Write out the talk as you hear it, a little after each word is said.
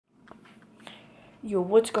Yo,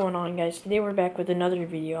 what's going on, guys? Today we're back with another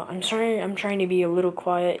video. I'm sorry I'm trying to be a little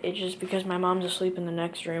quiet. It's just because my mom's asleep in the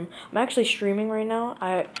next room. I'm actually streaming right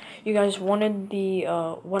now. You guys wanted the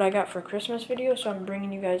what I got for Christmas video, so I'm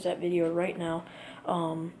bringing you guys that video right now.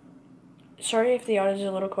 Sorry if the audio is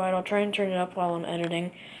a little quiet. I'll try and turn it up while I'm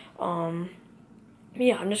editing.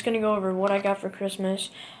 Yeah, I'm just gonna go over what I got for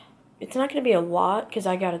Christmas. It's not gonna be a lot because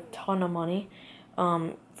I got a ton of money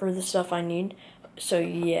for the stuff I need. So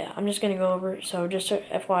yeah, I'm just gonna go over. So just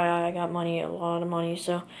FYI, I got money, a lot of money.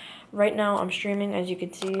 So right now I'm streaming, as you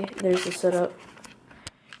can see. There's the setup.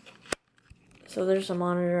 So there's a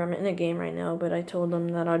monitor. I'm in a game right now, but I told them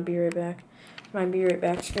that I'd be right back. My be right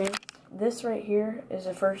back screen. This right here is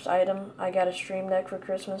the first item. I got a stream deck for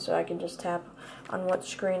Christmas, so I can just tap on what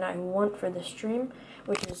screen I want for the stream,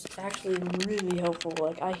 which is actually really helpful.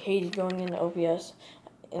 Like, I hated going into OBS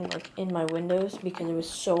in my Windows because it was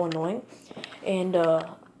so annoying. And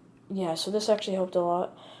yeah, so this actually helped a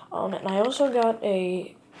lot. And I also got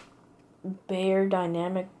a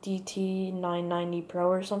Beyerdynamic DT990 Pro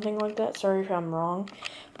or something like that. Sorry if I'm wrong,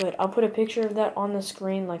 but I'll put a picture of that on the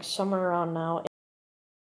screen like somewhere around now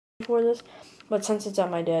for this. But since it's at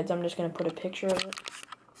my dad's, I'm just gonna put a picture of it.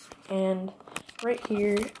 And right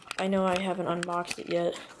here, I know I haven't unboxed it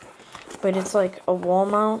yet, but it's like a wall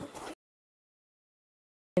mount.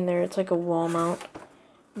 In there, it's like a wall mount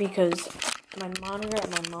because my monitor at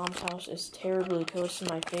my mom's house is terribly close to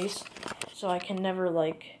my face, so I can never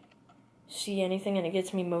like see anything, and it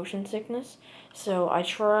gets me motion sickness. So I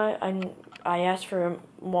asked for a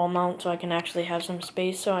wall mount so I can actually have some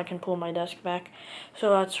space so I can pull my desk back. So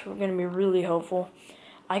that's gonna be really helpful.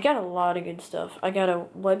 I got a lot of good stuff. I got a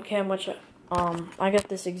webcam, which I got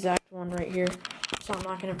this exact one right here. So I'm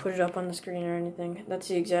not going to put it up on the screen or anything. That's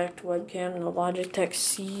the exact webcam, the Logitech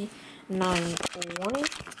C920.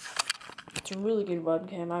 It's a really good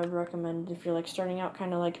webcam. I would recommend it if you're like starting out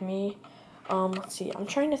kind of like me. Let's see. I'm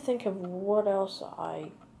trying to think of what else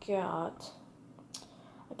I got.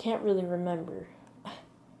 I can't really remember.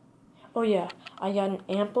 Oh yeah, I got an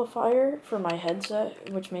amplifier for my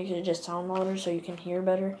headset, which makes it just sound louder so you can hear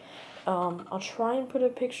better. I'll try and put a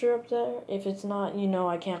picture up there. If it's not,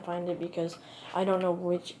 I can't find it because I don't know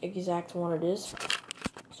which exact one it is.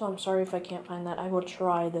 So I'm sorry if I can't find that. I will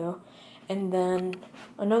try though. And then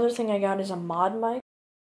another thing I got is a mod mic.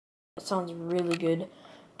 It sounds really good.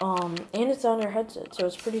 And it's on your headset, so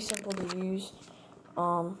it's pretty simple to use.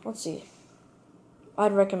 Let's see.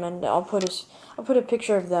 I'd recommend it. I'll put a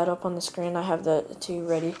picture of that up on the screen. I have the two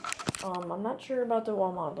ready. I'm not sure about the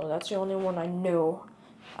wall mount though. That's the only one I know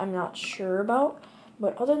I'm not sure about.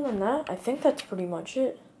 But other than that, I think that's pretty much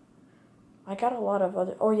it. I got a lot of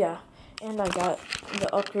other. Oh yeah, and I got the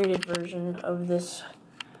upgraded version of this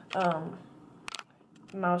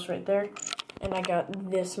mouse right there, and I got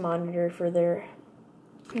this monitor for there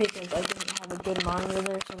because I didn't have a good monitor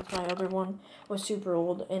there since my other one was super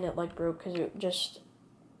old and it like broke because it just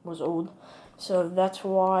was old. So that's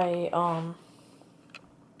why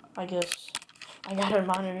I guess I got a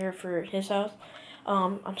monitor for his house.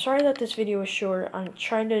 I'm sorry that this video was short. I'm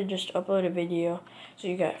trying to just upload a video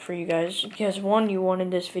for you guys because one, you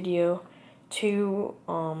wanted this video. Two,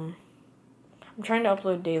 I'm trying to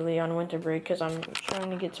upload daily on winter break because I'm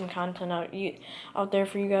trying to get some content out there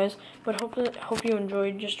for you guys. But hope you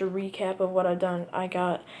enjoyed. Just a recap of what I've done. I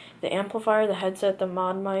got the amplifier, the headset, the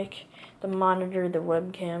mod mic, the monitor, the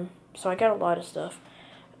webcam. So I got a lot of stuff.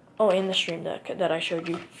 Oh, and the stream deck that I showed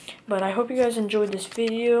you. But I hope you guys enjoyed this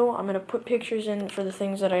video. I'm going to put pictures in for the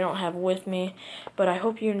things that I don't have with me. But I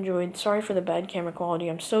hope you enjoyed. Sorry for the bad camera quality.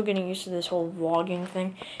 I'm still getting used to this whole vlogging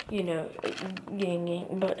thing.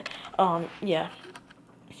 But, yeah.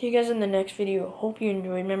 See you guys in the next video. Hope you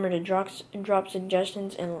enjoyed. Remember to drop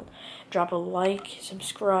suggestions and drop a like,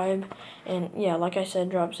 subscribe. And, yeah, like I said,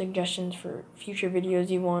 drop suggestions for future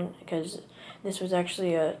videos you want. Because this was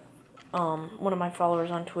actually one of my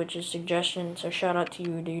followers on Twitch's suggestion, so shout out to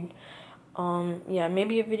you, dude. Yeah,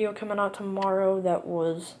 maybe a video coming out tomorrow that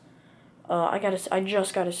was, I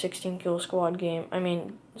just got a 16 kill squad game,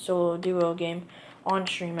 solo duo game on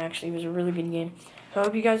stream. Actually, it was a really good game. So I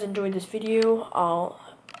hope you guys enjoyed this video. I'll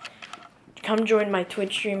come join my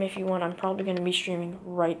Twitch stream if you want. I'm probably going to be streaming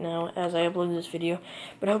right now as I upload this video.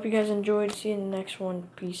 But I hope you guys enjoyed. See you in the next one.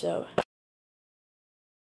 Peace out.